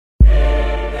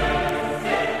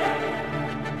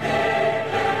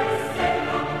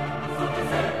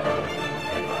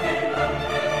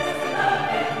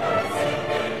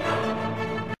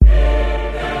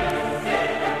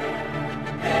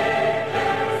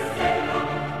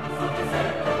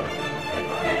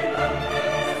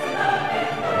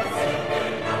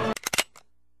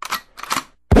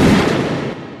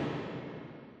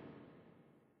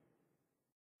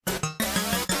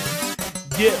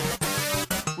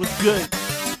What's good?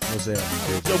 What's that?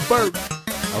 Yo, Bert.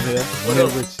 I'm here. What What up?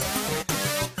 up with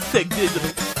Tech Digital.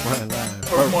 you? Right line.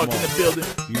 Bert Mark in the building.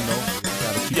 You know, you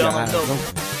gotta keep Y'all your eyes know. open.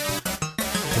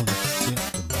 Don't accept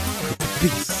the mark of the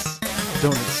beast.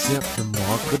 Don't accept the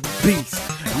mark of the beast.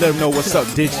 Let them know what's up,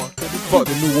 Digi. Fuck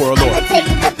the new world I'ma order. tell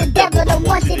you what the devil don't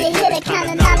want you to hear. The kind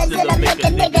of knowledge that'll make a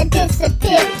nigga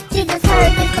disappear. Jesus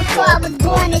heard this before I was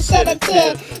born and shed a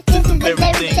tear. This is the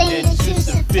very thing that you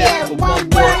should fear. One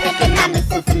word, economic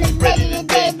system is ready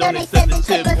today. Don't accept the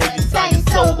tip or you sign your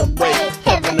soul away.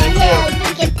 Heaven or hell,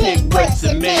 you can pick what's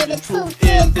your made. The truth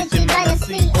is that you might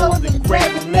see old and gray.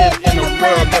 We live in a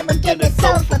world that will give us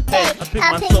soul for pay. I pick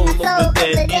my soul over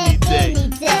there any day.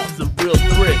 This is a real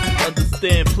threat.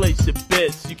 Understand, place your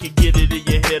bets. You can get it in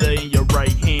your head or in your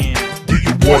right hand. Do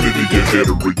you want it in your head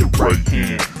or in your right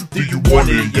hand? Do you want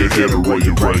it in your head or in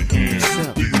your right hand?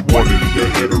 Do you want it in your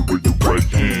head or in your right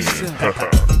hand?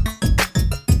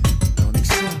 Don't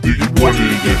accept. Do you want it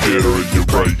in your head or in your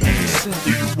right hand?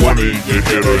 Do you want it in your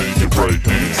head or in your right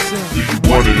hand? Do you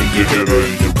want it in your head or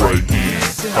in your right hand?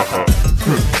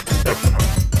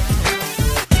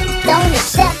 Don't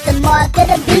accept the mark of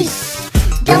the beast.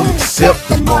 Don't accept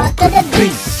the mark of the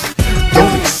beast.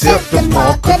 Don't accept the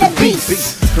mark of the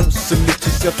beast. Don't submit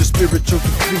yourself to spiritual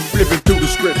defeat. Flipping through the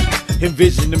scriptures,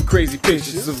 envision them crazy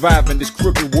pictures. Surviving this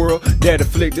crooked world that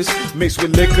afflict us. Mixed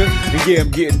with liquor, and yeah,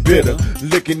 I'm getting bitter.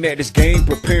 Looking at this game,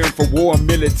 preparing for war,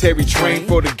 military train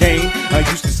for the game. I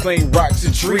used to sling rocks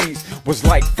and trees. Was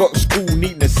like fuck school,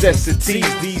 need necessities.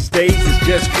 These days it's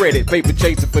just credit, paper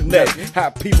chasing for nothing. How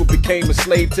people became a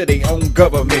slave to their own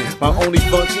government. My only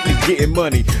function is getting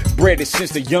money. Breaded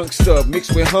since the youngster,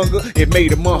 mixed with hunger, it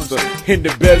made a monster. In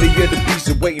the belly of the beast,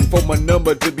 and waiting for my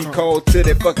number to be called to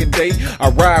that fucking day. I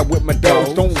ride with my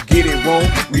dogs, don't get it wrong.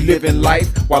 We live in life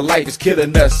while life is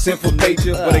killing us. Sinful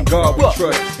nature, but in God we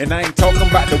trust. And I ain't talking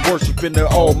about the worship in the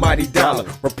almighty dollar,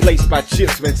 replaced by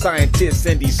chips and scientists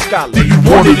and these scholars. Do you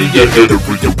want it in your head or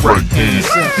in your right hand?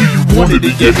 Do you want it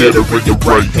in your head or in your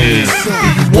right hand? Do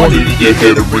you want it in your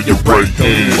head or in your right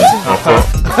hand?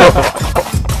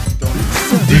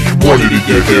 Do you want it in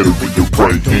your head or in your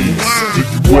right hand? Do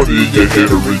you want it in your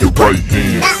head or in your right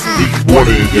hand? Do you want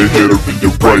it in your head or in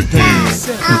your right hand?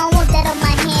 I don't want that on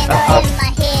my hand or in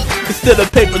my head. Instead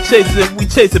of paper chasing, we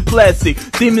chasing plastic.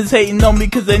 Demons hating on me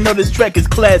cause they know this track is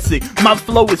classic. My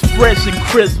flow is fresh and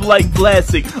crisp like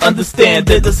Vlasic. Understand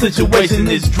that the situation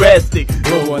is drastic.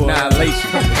 Global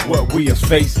annihilation is what we are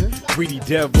facing. Greedy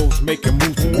devils making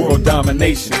moves for world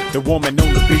domination. The woman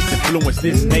on the beast influence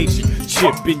this nation.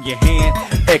 Chip in your hand,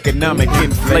 economic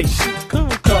inflation.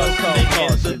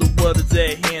 The world is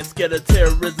at hand. Scared of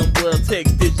terrorism, world tech,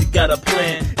 Digi got a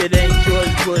plan. It ain't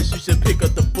George Bush, you should pick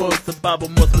up the books, the Bible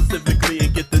more specifically,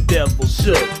 and get the devil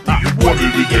shook. Do you want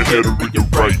it in your head or in your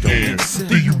right hand?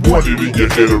 Do you want it in your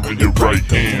head or in your right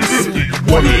hand? Do you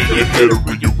want it in your head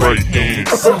or in your right hand?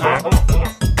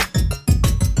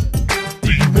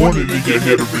 Do you want it in your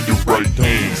head or in your right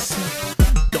hand?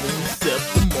 Don't accept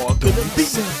the mark of the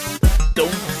beast.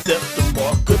 Don't accept the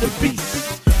mark of the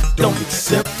beast. Don't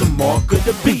accept the mark of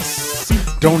the beast.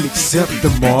 Don't accept the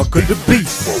mark of the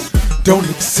beast. Don't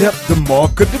accept the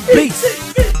mark of the beast.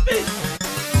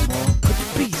 Mark of the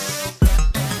beast.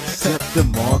 Don't accept the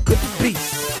mark of the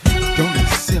beast. Don't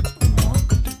accept the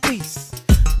mark of the beast.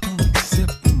 Don't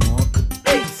accept the mark of the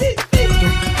beast.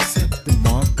 Don't accept the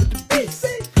mark of the beast.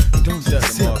 Don't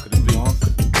accept the mark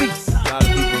of the beast. A lot of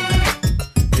people,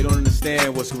 they don't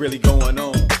understand what's really going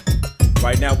on.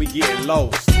 Right now we getting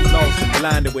lost and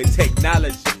blinded with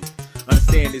technology.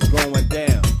 Understand it's going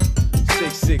down.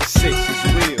 666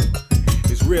 is real.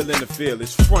 It's real in the field.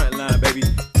 It's front line, baby.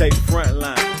 Take front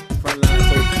line. Front line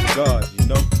soldiers for God, you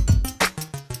know.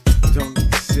 Don't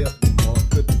accept the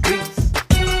mark of the beast.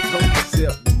 Don't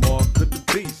accept the mark of the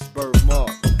beast. Bird Mark.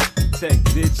 Tech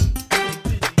Digi.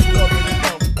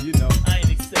 You know. I ain't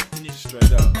accepting it.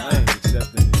 Straight up. I ain't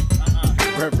accepting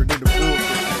it. Reverend in the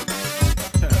pulpit.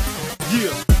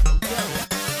 Yeah.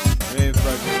 Man,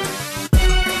 fucking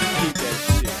keep that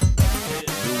shit.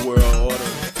 New world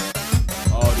order.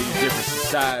 All these different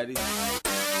societies.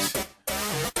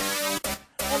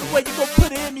 Only way you gonna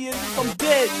put it in me is if I'm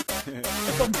dead.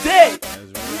 If I'm dead. That's You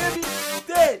real. hear me?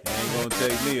 Dead. Ain't gonna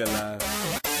take me alive.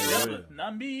 That's Never. real.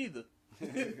 Not me either.